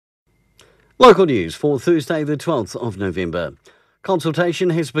Local news for Thursday, the 12th of November. Consultation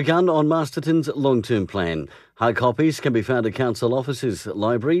has begun on Masterton's long-term plan. Hard copies can be found at council offices,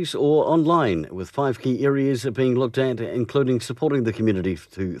 libraries or online, with 5 key areas being looked at, including supporting the community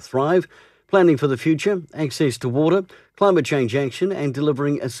to thrive, planning for the future, access to water, climate change action and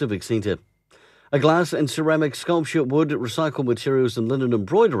delivering a civic centre. A glass and ceramic sculpture, wood, recycled materials and linen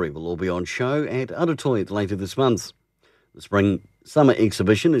embroidery will all be on show at Aratoy later this month. The spring-summer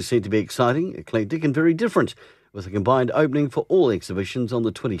exhibition is said to be exciting, eclectic and very different, with a combined opening for all exhibitions on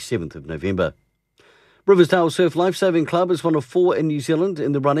the 27th of November. Riversdale Surf Lifesaving Club is one of 4 in New Zealand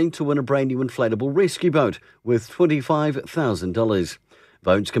in the running to win a brand new inflatable rescue boat worth $25,000.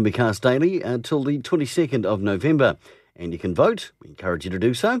 Votes can be cast daily until the 22nd of November, and you can vote, we encourage you to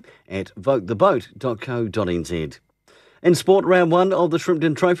do so, at votetheboat.co.nz. In sport, round 1 of the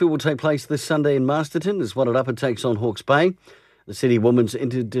Shrimpton Trophy will take place this Sunday in Masterton as Wairarapa takes on Hawke's Bay. The City Women's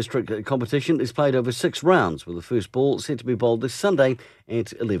Inter-District competition is played over 6 rounds, with the first ball set to be bowled this Sunday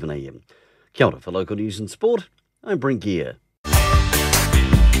at 11 a.m. Kia ora for local news and sport. I'm Brent Gare.